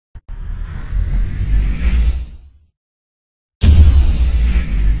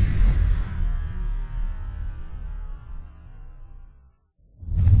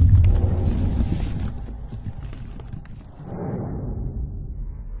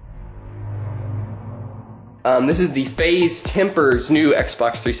This is the FaZe Temperrr's new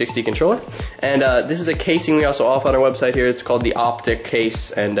Xbox 360 controller, and this is a casing we also offer on our website here. It's called the Optic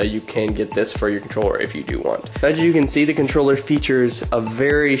case, and you can get this for your controller if you do want. As you can see, the controller features a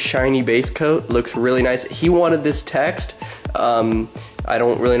very shiny base coat. Looks really nice. He wanted this text. I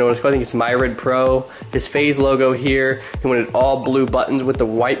don't really know what it's called. I think it's MyRed Pro. His FaZe logo here. He wanted all blue buttons with the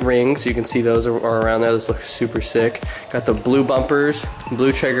white rings, so you can see those are around there. This looks super sick. Got the blue bumpers,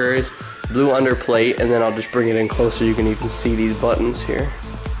 blue triggers, blue underplate, and then I'll just bring it in closer. You can even see these buttons here.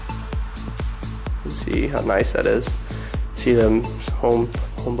 You see how nice that is. See them home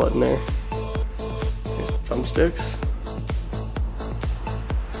button there. Here's the thumbsticks.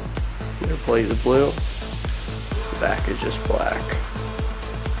 Underplate is blue. The back is just black.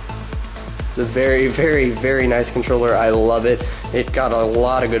 It's a very, very, very nice controller. I love it. It got a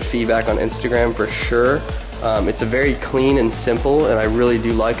lot of good feedback on Instagram for sure. It's a very clean and simple, and I really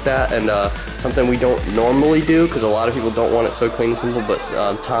do like that, and something we don't normally do because a lot of people don't want it so clean and simple, but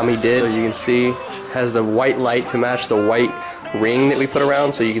Tommy did. So you can see has the white light to match the white ring that we put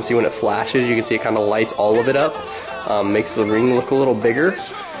around, so you can see when it flashes, you can see it kind of lights all of it up. Makes the ring look a little bigger.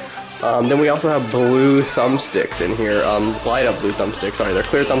 Then we also have blue thumbsticks in here, light up blue thumbsticks. Sorry, they're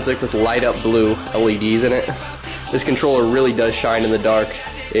clear thumbsticks with light up blue LEDs in it. This controller really does shine in the dark.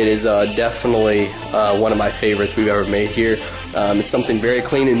 It is definitely one of my favorites we've ever made here. It's something very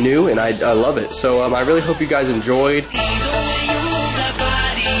clean and new, and I love it. So I really hope you guys enjoyed.